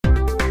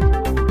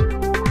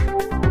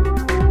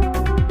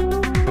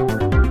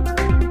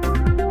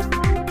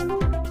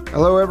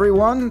Hello,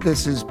 everyone.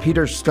 This is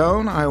Peter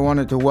Stone. I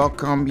wanted to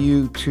welcome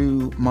you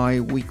to my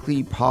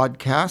weekly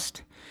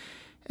podcast.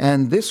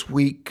 And this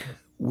week,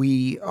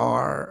 we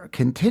are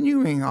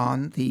continuing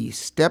on the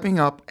Stepping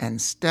Up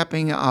and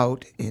Stepping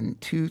Out in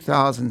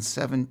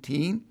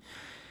 2017,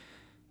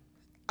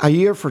 a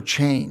year for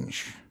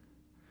change.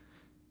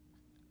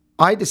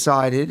 I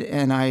decided,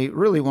 and I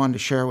really wanted to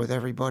share with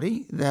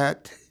everybody,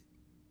 that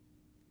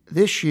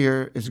this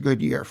year is a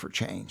good year for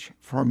change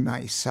for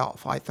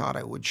myself. I thought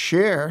I would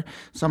share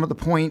some of the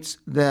points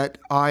that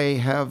I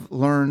have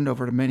learned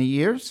over the many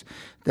years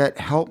that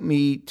help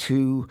me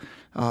to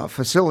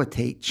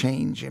facilitate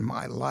change in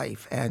my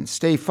life and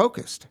stay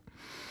focused.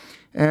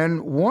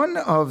 And one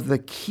of the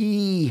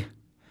key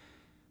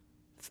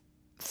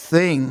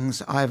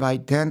things I've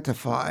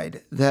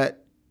identified that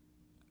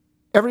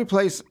every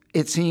place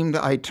it seemed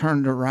I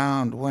turned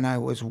around when I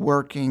was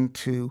working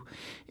to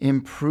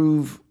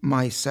improve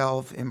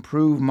myself,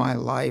 improve my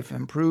life,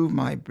 improve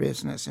my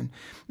business, and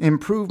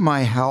improve my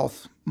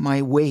health,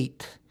 my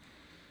weight,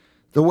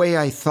 the way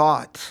I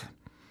thought,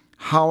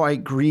 how I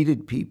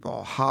greeted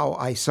people, how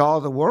I saw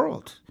the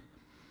world,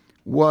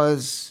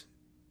 was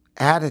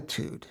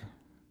attitude.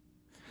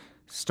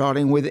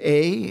 Starting with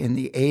A in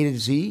the A to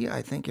Z,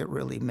 I think it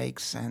really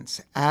makes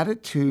sense.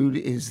 Attitude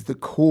is the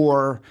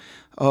core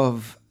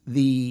of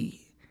the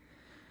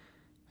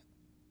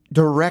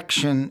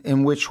direction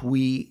in which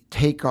we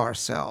take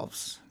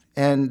ourselves.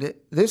 And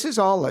this is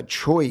all a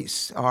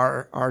choice.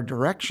 Our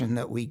direction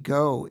that we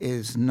go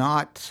is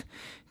not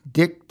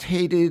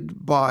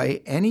dictated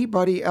by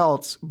anybody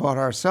else but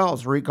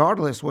ourselves,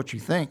 regardless what you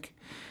think.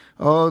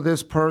 Oh,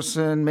 this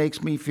person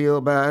makes me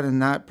feel bad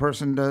and that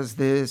person does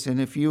this.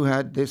 And if you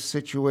had this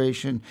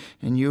situation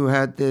and you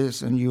had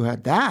this and you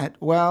had that,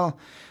 well,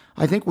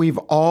 I think we've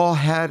all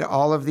had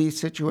all of these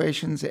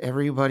situations,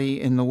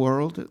 everybody in the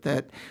world,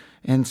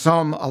 and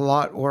some a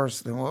lot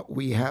worse than what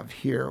we have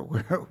here,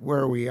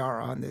 where we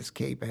are on this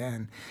Cape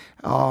Ann,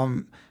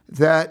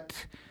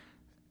 that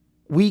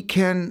we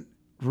can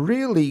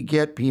really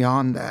get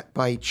beyond that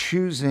by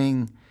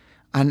choosing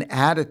an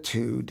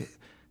attitude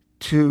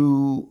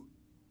to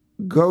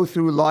go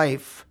through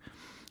life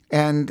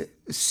and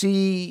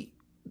see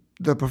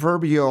the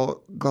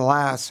proverbial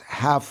glass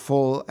half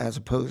full as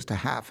opposed to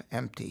half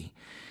empty.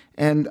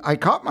 And I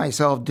caught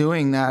myself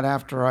doing that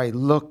after I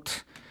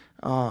looked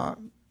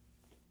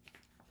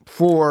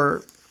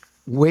for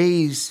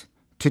ways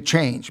to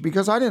change,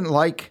 because I didn't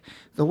like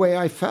the way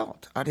I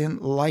felt. I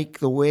didn't like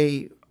the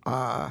way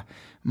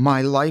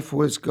my life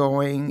was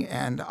going,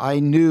 and I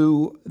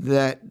knew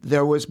that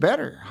there was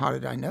better. How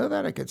did I know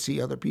that? I could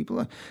see other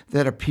people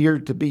that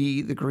appeared to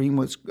be the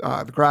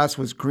grass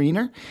was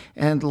greener,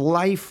 and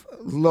life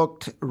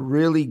looked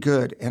really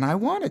good, and I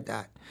wanted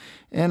that.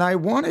 And I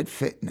wanted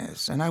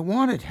fitness, and I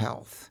wanted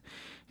health,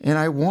 and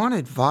I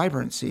wanted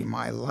vibrancy in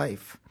my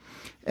life.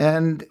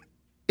 And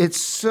it's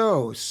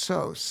so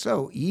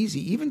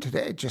easy. Even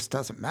today, it just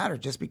doesn't matter.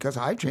 Just because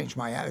I've changed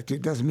my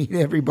attitude doesn't mean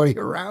everybody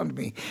around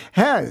me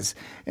has.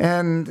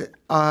 And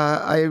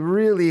I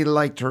really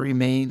like to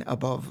remain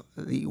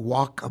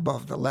walk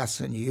above the less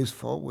than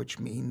useful, which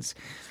means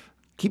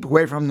keep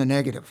away from the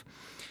negative.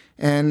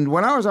 And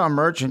when I was on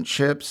merchant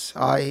ships,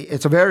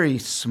 it's a very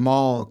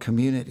small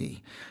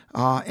community.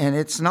 And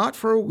it's not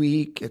for a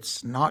week,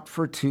 it's not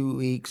for 2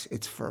 weeks,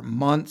 it's for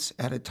months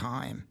at a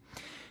time.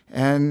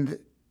 And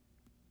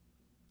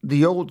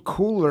the old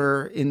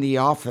cooler in the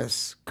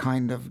office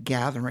kind of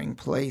gathering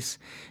place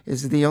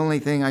is the only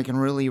thing I can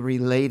really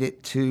relate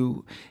it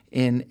to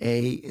in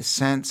a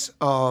sense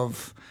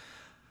of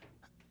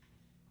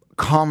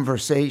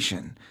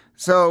conversation.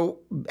 So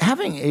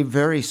having a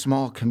very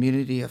small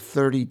community of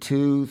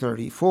 32,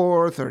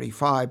 34,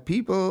 35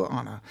 people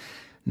on a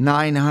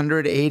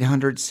 900,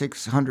 800,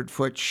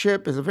 600-foot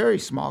ship is a very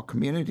small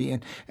community.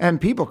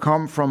 And people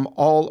come from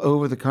all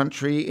over the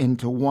country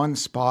into one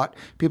spot,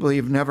 people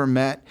you've never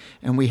met.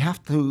 And we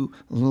have to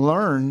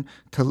learn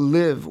to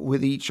live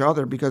with each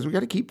other because we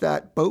got to keep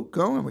that boat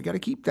going. We got to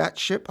keep that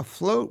ship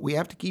afloat. We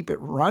have to keep it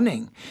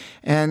running.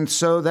 And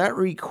so that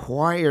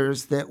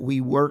requires that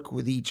we work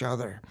with each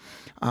other.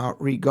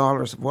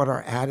 Regardless of what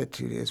our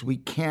attitude is. We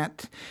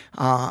can't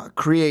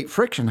create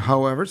friction.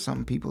 However,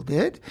 some people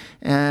did,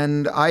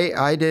 and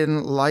I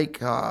didn't like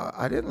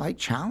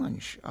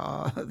challenge,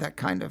 that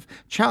kind of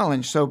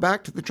challenge. So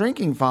back to the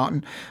drinking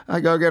fountain, I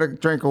go get a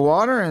drink of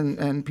water,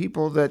 and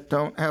people that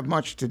don't have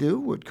much to do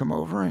would come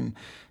over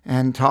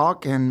and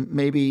talk and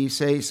maybe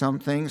say some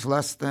things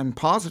less than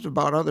positive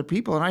about other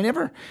people.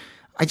 And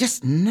I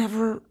just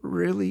never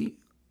really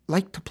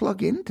liked to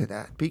plug into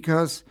that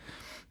because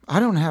I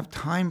don't have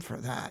time for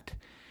that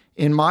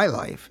in my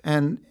life.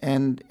 And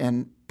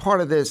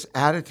part of this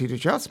attitude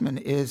adjustment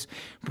is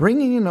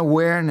bringing an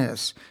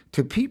awareness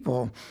to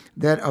people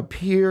that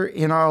appear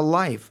in our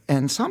life.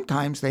 And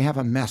sometimes they have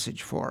a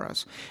message for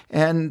us.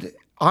 And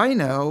I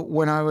know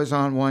when I was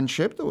on one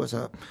ship, there was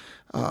a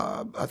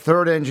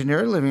third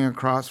engineer living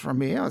across from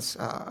me. I was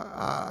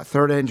a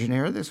third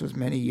engineer. This was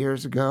many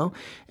years ago.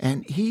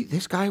 And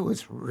this guy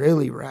was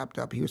really wrapped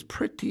up. He was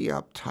pretty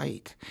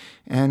uptight.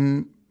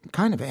 And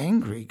kind of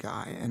angry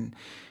guy,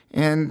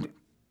 and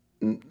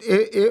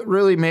it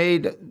really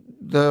made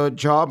the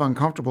job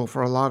uncomfortable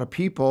for a lot of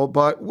people.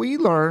 But we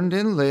learned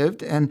and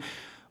lived. And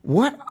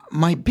what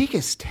my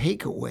biggest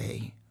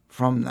takeaway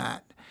from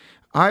that,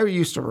 I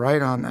used to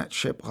write on that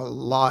ship a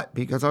lot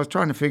because I was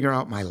trying to figure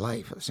out my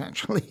life,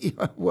 essentially.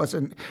 I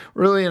wasn't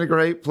really in a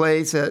great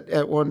place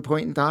at one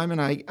point in time, and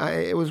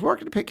I was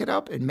working to pick it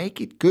up and make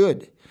it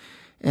good.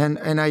 And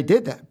I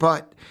did that.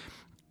 But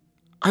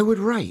I would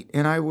write,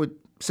 and I would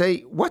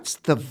say, what's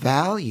the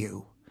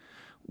value?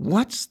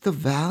 What's the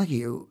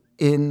value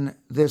in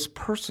this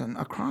person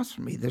across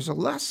from me? There's a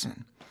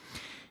lesson.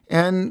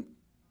 And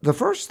the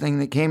first thing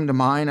that came to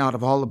mind out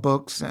of all the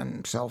books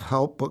and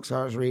self-help books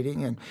I was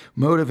reading and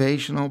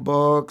motivational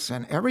books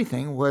and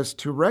everything was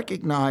to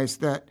recognize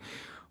that,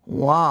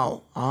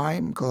 wow,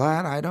 I'm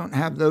glad I don't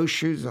have those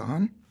shoes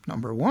on,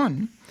 number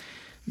one.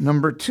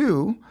 Number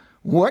two,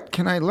 what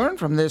can I learn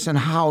from this and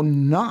how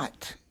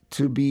not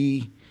to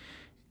be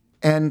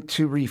and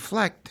to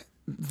reflect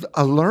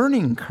a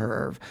learning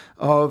curve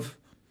of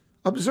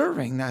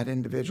observing that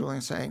individual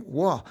and saying,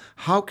 well,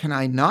 how can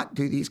I not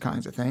do these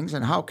kinds of things?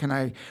 And how can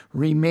I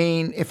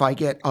remain, if I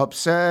get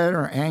upset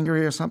or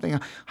angry or something,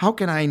 how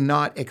can I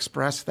not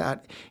express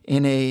that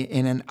in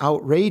an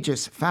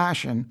outrageous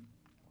fashion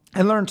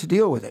and learn to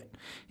deal with it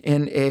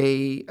in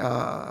a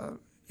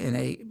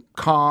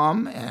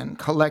calm and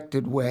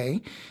collected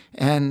way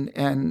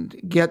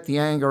and get the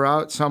anger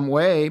out some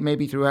way,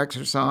 maybe through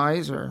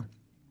exercise or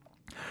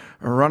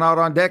run out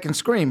on deck and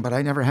scream, but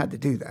I never had to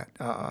do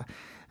that.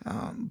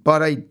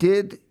 But I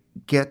did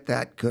get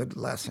that good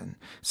lesson.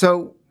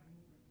 So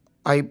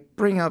I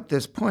bring up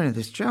this point of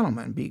this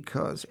gentleman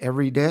because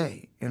every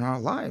day in our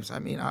lives, I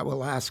mean, I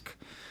will ask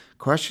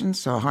questions,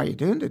 so how are you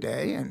doing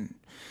today? And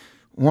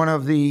one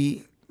of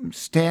the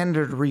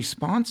standard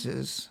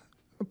responses,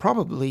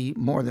 probably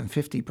more than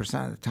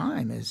 50% of the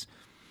time, is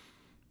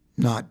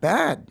not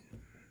bad.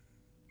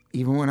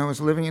 Even when I was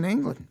living in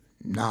England,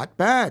 not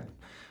bad.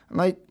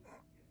 Like,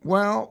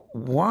 well,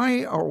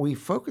 why are we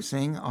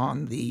focusing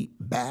on the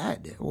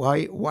bad?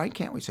 Why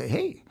can't we say,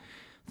 hey,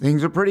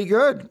 things are pretty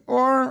good,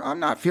 or I'm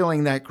not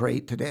feeling that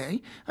great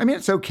today? I mean,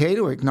 it's okay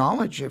to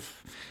acknowledge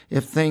if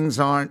things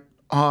aren't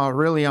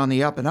really on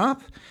the up and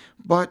up,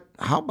 but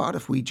how about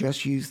if we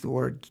just use the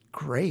word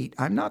great?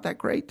 I'm not that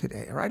great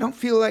today, or I don't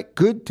feel that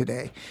good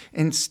today,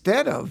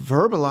 instead of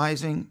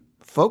verbalizing,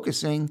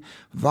 focusing,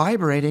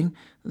 vibrating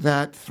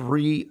that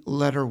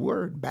three-letter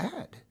word,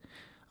 bad.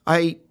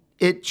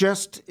 It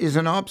just is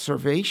an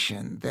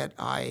observation that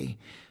I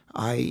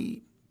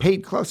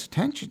paid close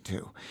attention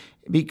to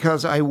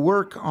because I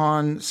work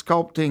on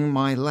sculpting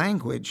my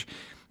language,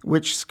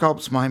 which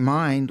sculpts my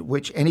mind,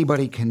 which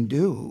anybody can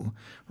do.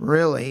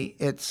 Really,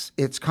 it's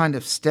kind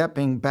of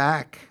stepping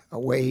back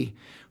away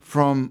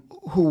from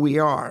who we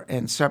are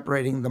and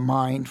separating the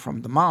mind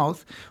from the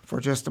mouth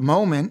for just a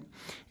moment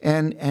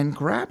and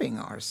grabbing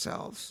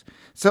ourselves.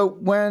 So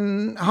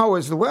how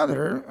is the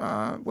weather?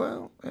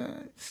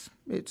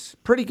 It's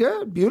pretty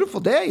good. Beautiful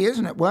day,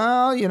 isn't it?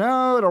 Well,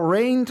 it'll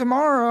rain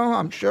tomorrow.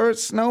 I'm sure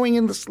it's snowing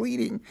and the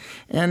sleeting.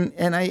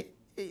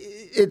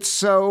 It's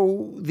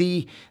so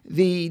the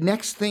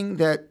next thing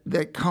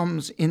that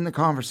comes in the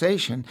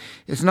conversation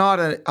is not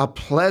a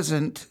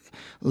pleasant,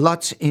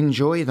 let's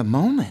enjoy the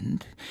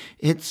moment.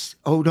 It's,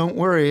 oh, don't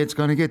worry, it's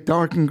going to get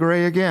dark and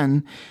gray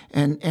again.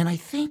 And I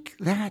think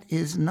that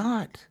is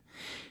not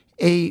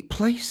a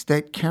place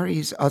that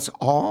carries us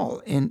all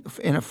in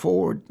a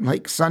forward,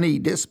 like sunny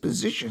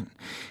disposition.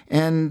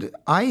 And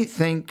I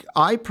think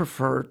I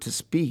prefer to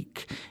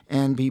speak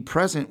and be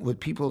present with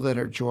people that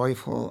are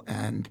joyful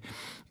and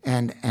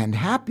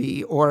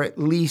happy, or at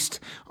least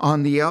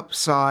on the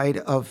upside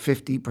of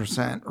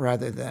 50%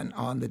 rather than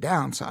on the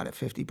downside of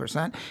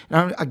 50%.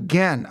 Now,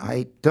 again,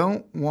 I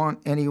don't want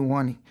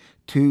anyone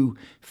to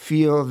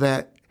feel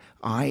that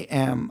I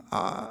am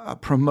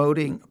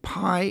promoting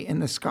pie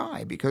in the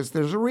sky, because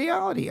there's a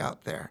reality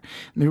out there.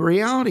 And the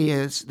reality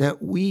is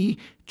that we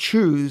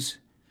choose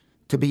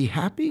to be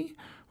happy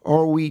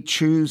or we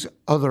choose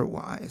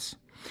otherwise.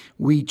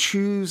 We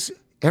choose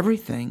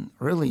everything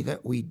really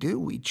that we do.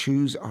 We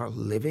choose our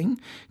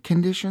living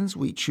conditions.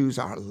 We choose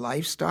our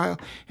lifestyle.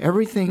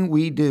 Everything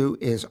we do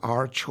is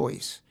our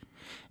choice.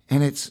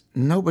 And it's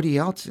nobody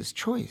else's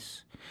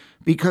choice,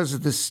 because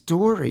of the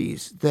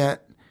stories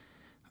that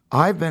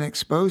I've been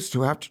exposed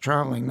to after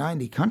traveling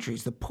 90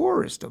 countries, the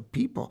poorest of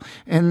people,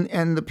 and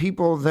the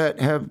people that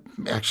have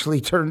actually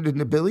turned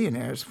into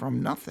billionaires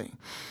from nothing.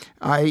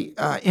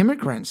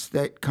 Immigrants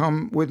that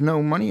come with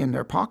no money in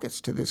their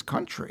pockets to this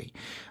country.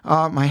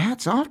 My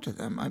hat's off to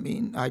them. I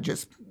mean,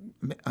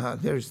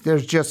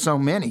 there's just so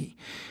many.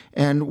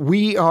 And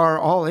we are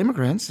all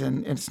immigrants,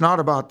 and it's not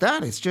about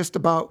that. It's just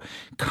about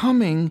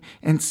coming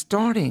and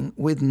starting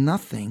with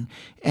nothing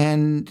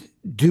and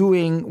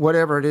doing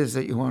whatever it is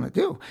that you want to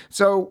do.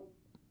 So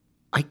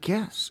I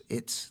guess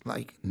it's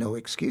like no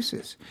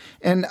excuses.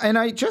 And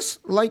I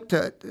just like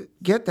to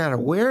get that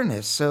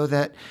awareness so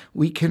that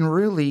we can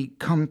really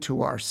come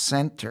to our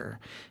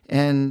center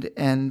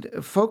and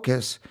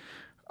focus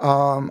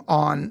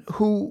on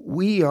who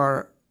we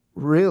are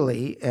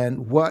really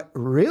and what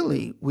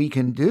really we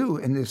can do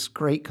in this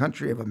great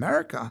country of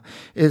America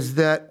is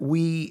that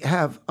we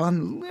have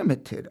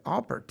unlimited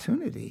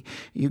opportunity.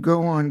 You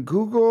go on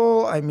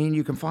Google, I mean,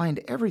 you can find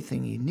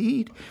everything you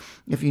need.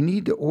 If you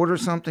need to order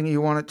something you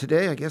want it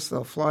today, I guess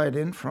they'll fly it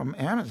in from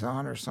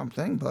Amazon or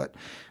something, but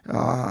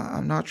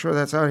I'm not sure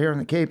that's out here in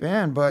the Cape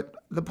Ann. But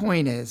the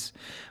point is,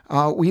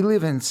 we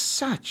live in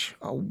such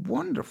a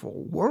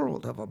wonderful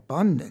world of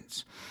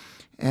abundance.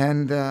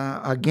 And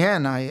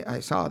again,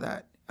 I saw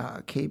that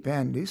Cape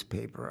Ann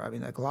newspaper, I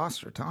mean, the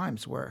Gloucester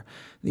Times, where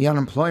the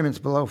unemployment's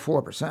below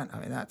 4%. I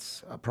mean,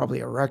 that's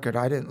probably a record.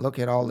 I didn't look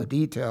at all the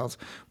details,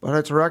 but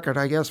it's a record,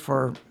 I guess,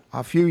 for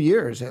a few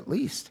years at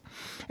least.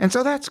 And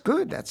so that's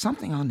good. That's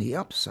something on the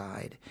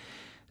upside.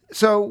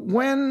 So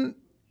when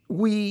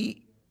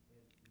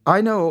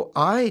I know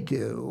I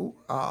do,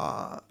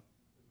 I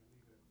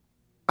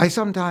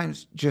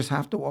sometimes just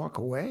have to walk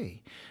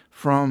away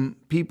from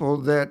people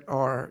that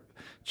are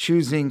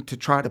choosing to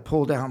try to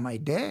pull down my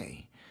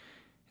day.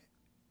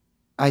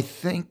 I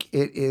think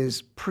it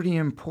is pretty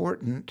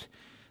important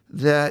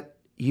that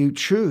you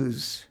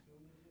choose.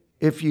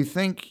 If you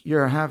think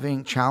you're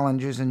having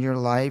challenges in your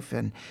life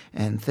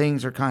and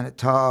things are kind of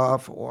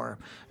tough, or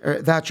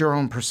that's your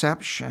own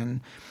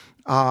perception,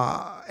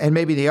 and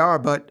maybe they are,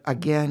 but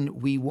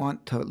again, we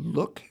want to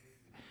look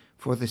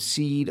for the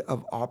seed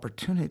of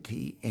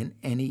opportunity in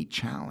any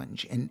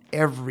challenge, in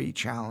every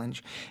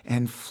challenge,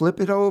 and flip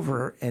it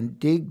over and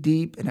dig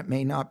deep. And it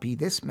may not be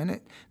this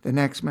minute, the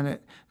next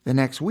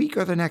week,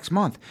 or the next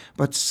month,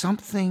 but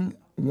something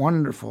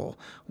wonderful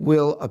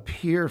will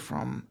appear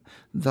from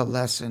the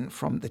lesson,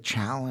 from the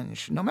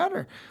challenge, no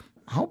matter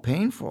how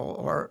painful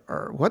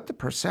or what the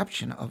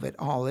perception of it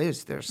all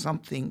is. There's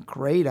something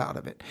great out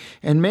of it.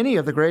 And many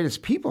of the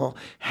greatest people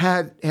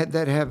that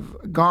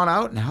have gone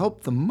out and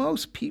helped the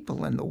most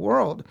people in the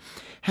world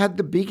had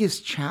the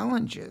biggest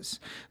challenges.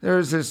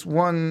 There's this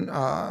one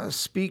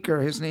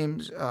speaker, his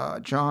name's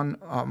John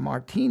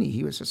Martini.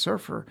 He was a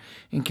surfer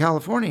in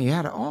California. He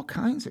had all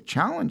kinds of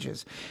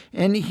challenges.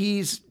 And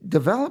he's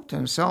developed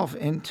himself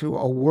into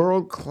a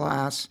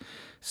world-class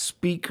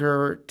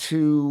speaker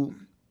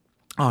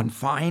on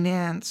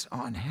finance,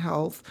 on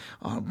health,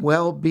 on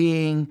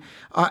well-being.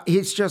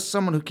 He's just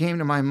someone who came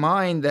to my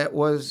mind that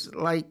was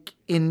like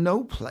in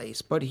no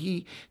place, but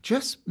he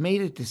just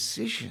made a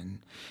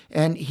decision.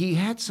 And he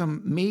had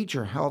some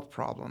major health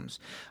problems.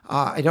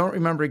 I don't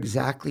remember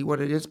exactly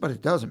what it is, but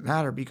it doesn't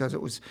matter because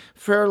it was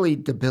fairly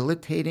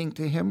debilitating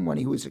to him when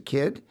he was a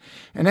kid.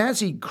 And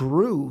as he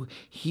grew,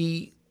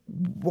 he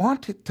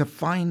wanted to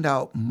find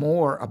out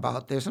more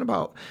about this and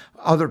about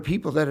other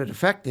people that it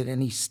affected,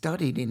 and he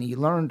studied and he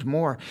learned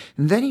more.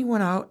 And then he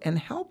went out and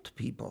helped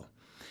people.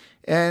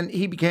 And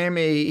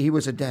he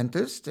was a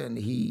dentist, and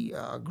he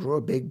grew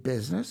a big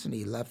business, and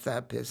he left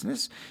that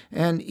business.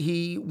 And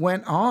he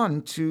went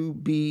on to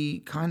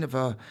be kind of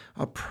a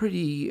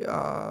pretty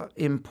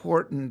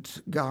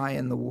important guy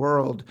in the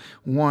world,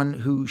 one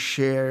who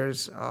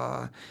shares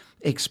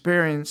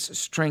experience,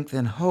 strength,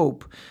 and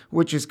hope,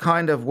 which is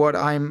kind of what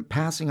I'm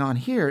passing on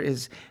here,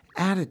 is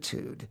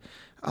attitude.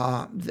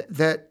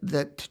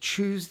 That to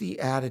choose the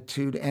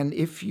attitude, and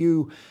if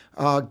you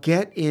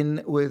get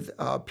in with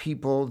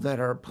people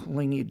that are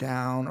pulling you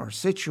down, or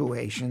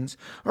situations,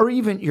 or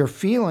even your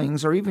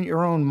feelings, or even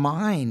your own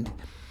mind,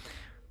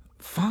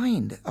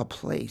 find a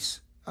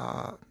place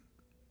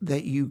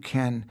that you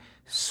can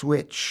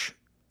switch.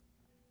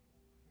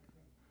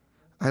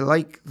 I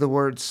like the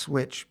word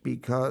switch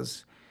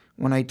because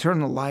when I turn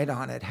the light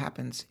on, it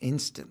happens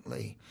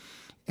instantly.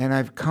 And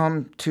I've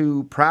come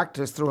to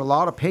practice through a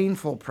lot of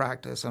painful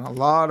practice and a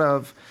lot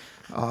of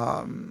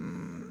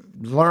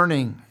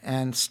learning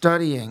and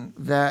studying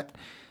that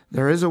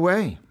there is a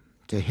way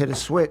to hit a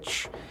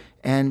switch.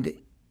 And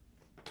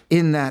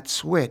in that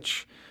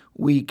switch,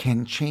 we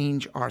can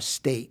change our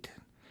state.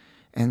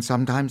 And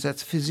sometimes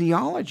that's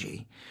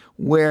physiology,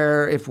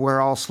 where if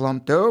we're all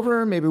slumped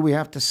over, maybe we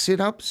have to sit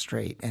up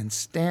straight and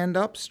stand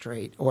up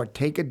straight, or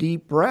take a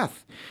deep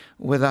breath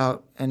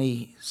without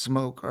any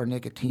smoke or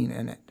nicotine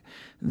in it,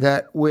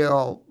 that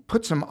will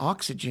put some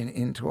oxygen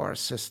into our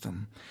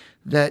system,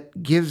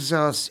 that gives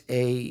us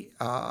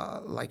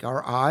like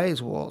our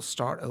eyes will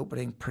start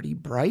opening pretty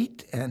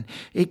bright, and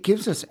it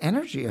gives us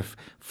energy of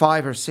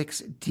 5 or 6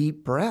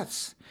 deep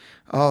breaths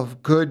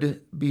of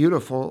good,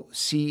 beautiful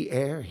sea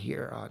air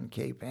here on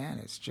Cape Ann.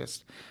 It's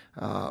just,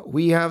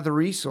 we have the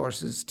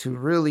resources to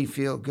really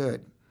feel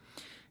good.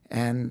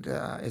 And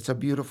it's a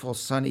beautiful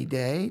sunny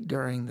day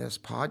during this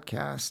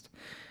podcast.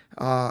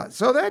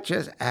 So that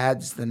just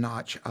adds the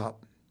notch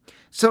up.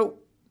 So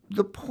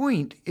the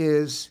point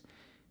is,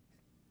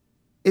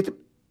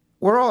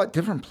 we're all at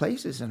different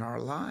places in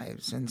our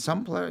lives. And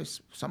some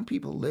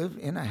people live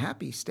in a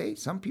happy state.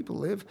 Some people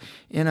live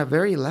in a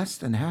very less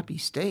than happy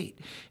state.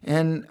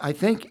 And I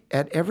think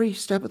at every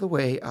step of the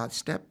way, I'd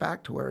step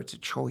back to where it's a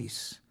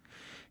choice.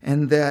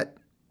 And that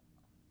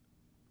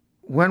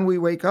when we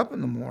wake up in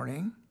the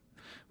morning,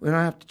 we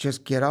don't have to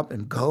just get up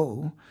and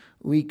go.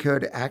 We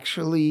could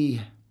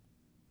actually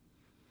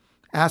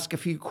ask a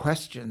few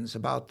questions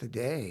about the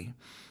day,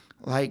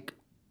 like,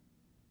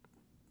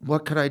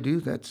 what could I do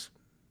that's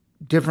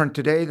different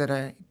today that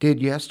I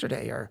did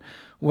yesterday? Or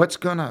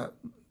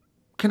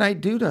can I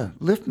do to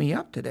lift me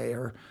up today?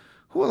 Or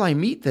who will I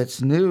meet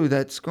that's new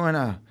that's going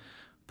to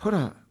put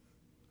a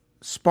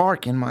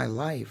spark in my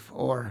life?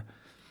 Or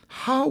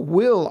how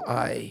will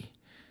I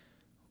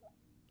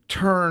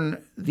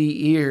turn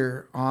the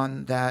ear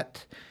on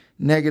that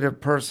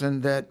negative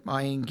person that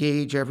I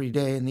engage every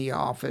day in the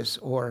office,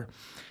 or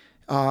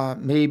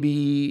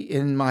maybe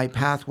in my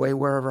pathway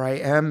wherever I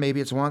am?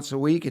 Maybe it's once a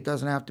week. It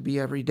doesn't have to be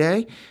every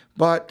day.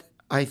 But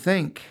I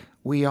think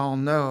we all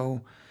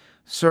know,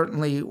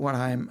 certainly when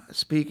I'm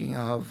speaking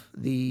of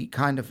the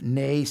kind of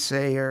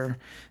naysayer,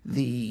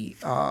 the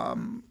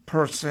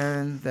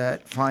person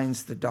that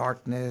finds the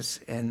darkness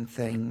in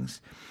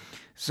things.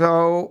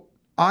 So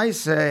I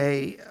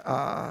say,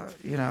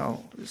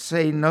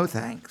 say no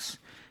thanks,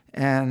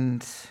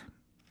 and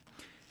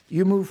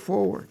you move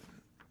forward.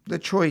 The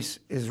choice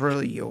is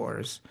really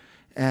yours,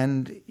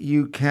 and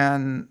you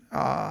can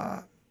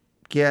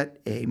get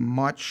a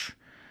much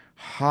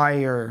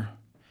higher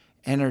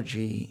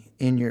energy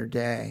in your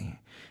day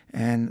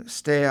and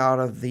stay out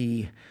of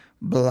the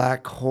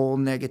black hole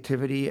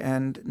negativity.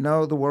 And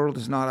no, the world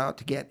is not out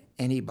to get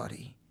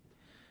anybody.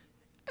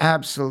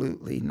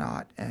 Absolutely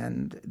not.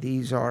 And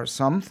these are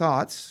some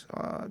thoughts,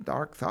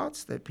 dark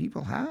thoughts that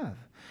people have.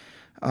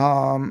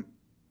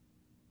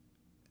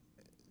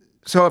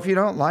 So if you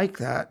don't like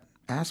that,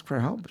 ask for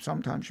help.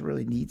 Sometimes you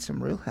really need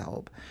some real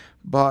help.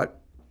 But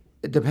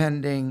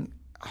depending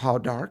how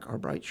dark or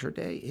bright your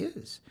day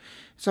is,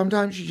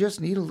 sometimes you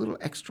just need a little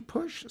extra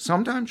push.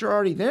 Sometimes you're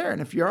already there. And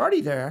if you're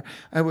already there,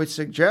 I would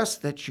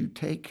suggest that you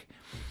take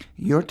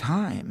your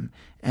time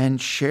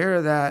and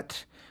share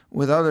that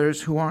with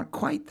others who aren't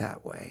quite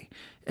that way.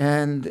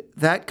 And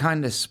that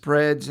kind of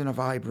spreads in a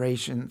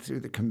vibration through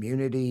the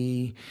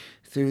community,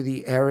 through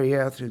the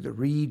area, through the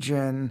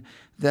region,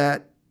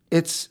 that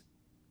it's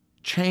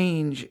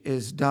change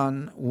is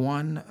done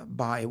one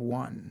by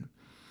one.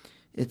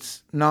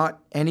 It's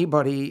not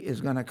anybody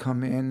is going to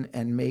come in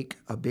and make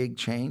a big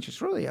change.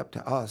 It's really up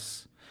to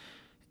us.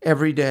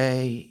 Every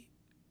day,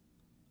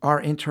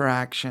 our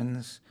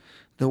interactions,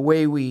 the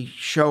way we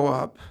show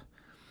up.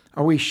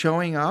 Are we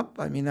showing up?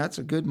 I mean, that's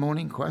a good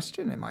morning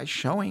question. Am I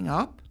showing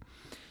up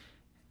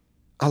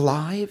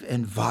alive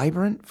and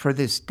vibrant for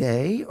this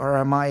day? Or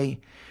am I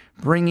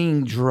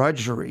bringing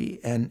drudgery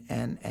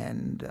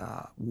and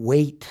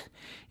weight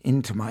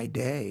into my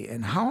day?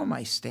 And how am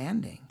I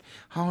standing?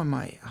 How am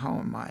I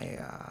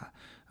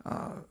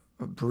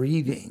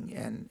breathing?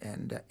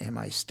 And am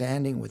I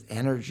standing with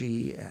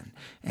energy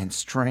and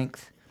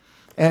strength?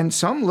 And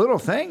some little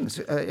things.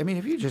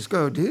 If you just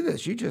go do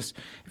this,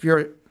 if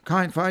you're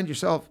find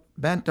yourself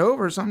bent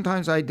over,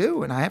 sometimes I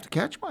do, and I have to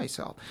catch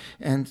myself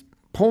and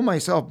pull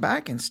myself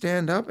back and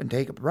stand up and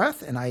take a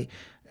breath, and I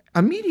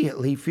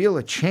immediately feel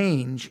a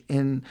change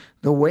in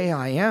the way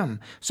I am.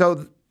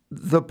 So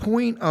the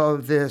point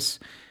of this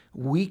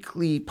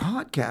weekly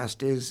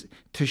podcast is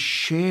to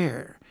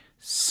share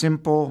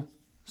simple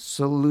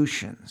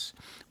solutions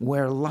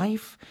where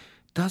life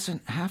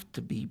doesn't have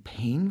to be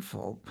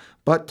painful,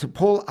 but to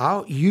pull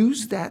out,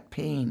 use that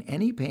pain,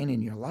 any pain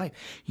in your life,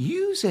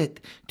 use it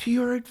to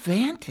your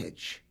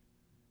advantage.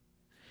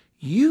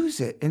 Use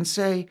it and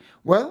say,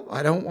 well,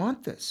 I don't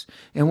want this.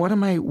 And what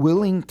am I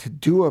willing to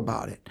do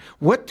about it?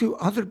 What do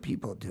other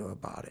people do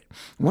about it?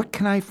 What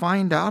can I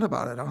find out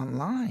about it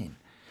online?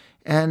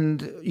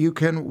 And you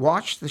can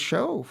watch the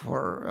show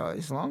for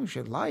as long as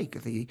you'd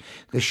like. The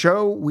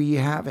show we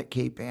have at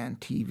Cape Ann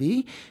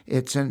TV,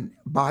 it's a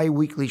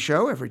bi-weekly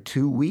show every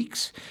 2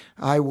 weeks.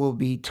 I will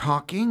be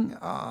talking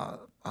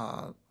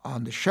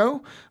on the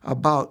show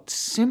about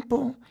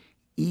simple,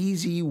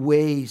 easy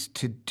ways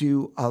to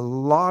do a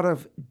lot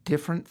of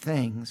different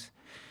things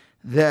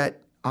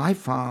that I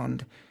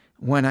found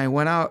when I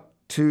went out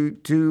to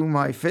do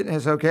my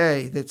fitness.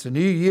 Okay, it's a new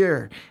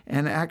year,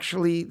 and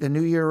actually the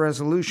New Year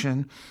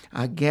resolution,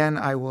 again,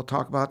 I will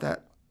talk about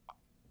that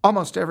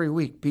almost every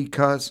week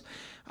because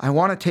I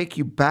want to take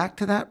you back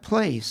to that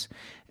place.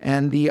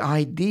 And the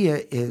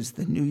idea is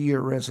the New Year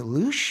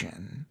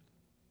resolution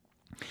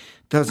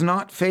does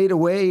not fade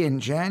away in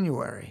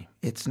January.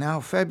 It's now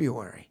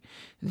February.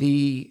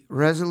 The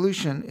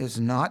resolution is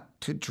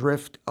not to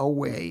drift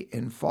away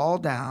and fall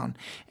down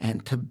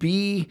and to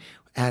be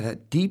at a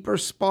deeper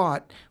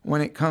spot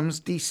when it comes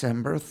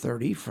December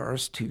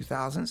 31st,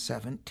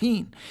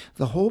 2017.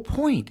 The whole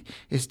point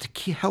is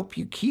to help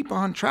you keep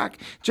on track,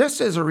 just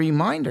as a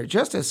reminder,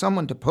 just as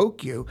someone to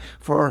poke you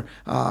for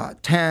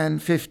 10,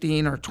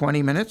 15, or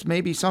 20 minutes.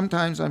 Maybe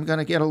sometimes I'm going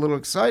to get a little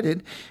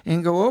excited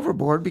and go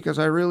overboard because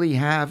I really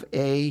have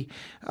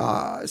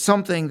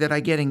something that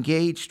I get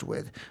engaged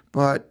with.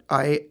 But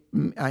I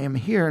am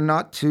here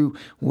not to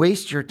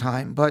waste your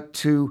time, but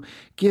to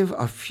give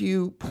a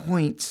few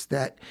points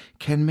that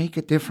can make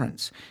a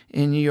difference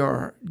in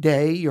your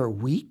day, your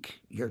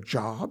week, your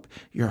job,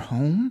 your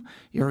home,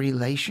 your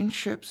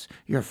relationships,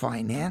 your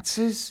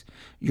finances,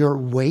 your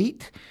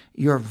weight,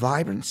 your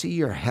vibrancy,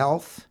 your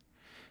health.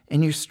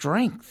 and your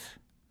strength,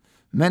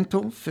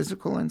 mental,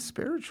 physical, and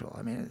spiritual.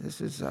 I mean,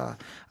 this is a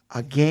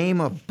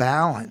game of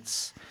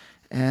balance.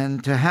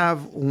 And to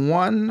have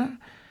one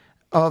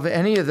of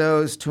any of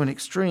those to an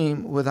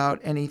extreme without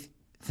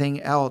anything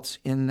else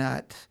in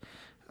that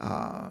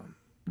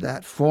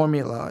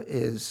formula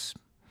is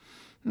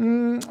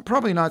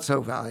probably not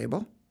so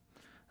valuable.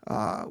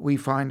 We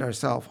find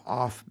ourselves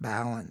off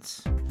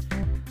balance.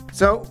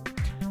 So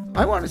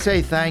I want to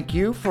say thank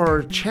you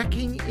for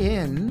checking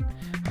in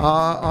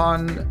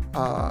on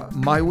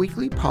my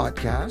weekly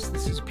podcast.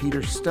 This is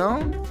Peter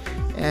Stone,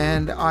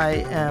 and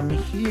I am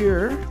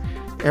here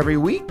every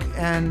week,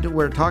 and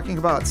we're talking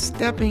about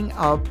stepping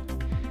up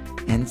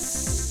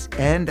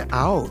and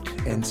out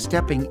and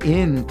stepping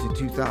into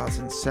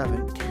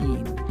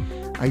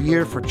 2017, a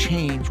year for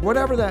change,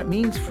 whatever that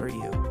means for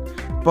you.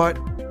 But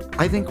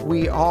I think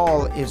we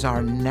all, is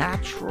our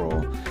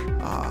natural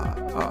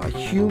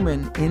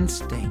human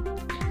instinct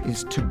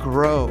is to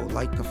grow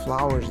like the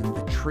flowers and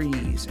the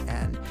trees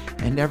and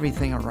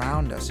everything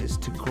around us, is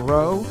to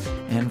grow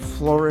and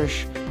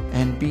flourish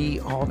and be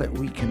all that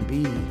we can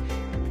be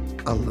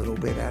a little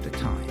bit at a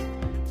time.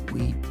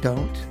 We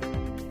don't,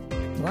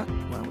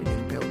 well, we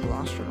didn't build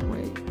Gloucester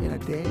in a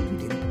day.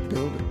 We didn't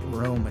build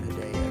Rome in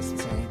a day, as the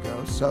saying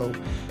goes. So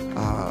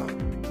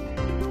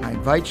I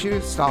invite you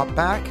to stop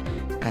back.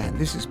 And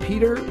this is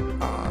Peter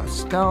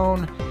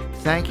Stone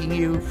thanking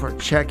you for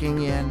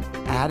checking in.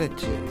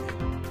 Attitude.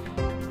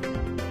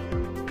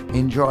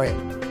 Enjoy it.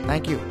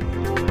 Thank you.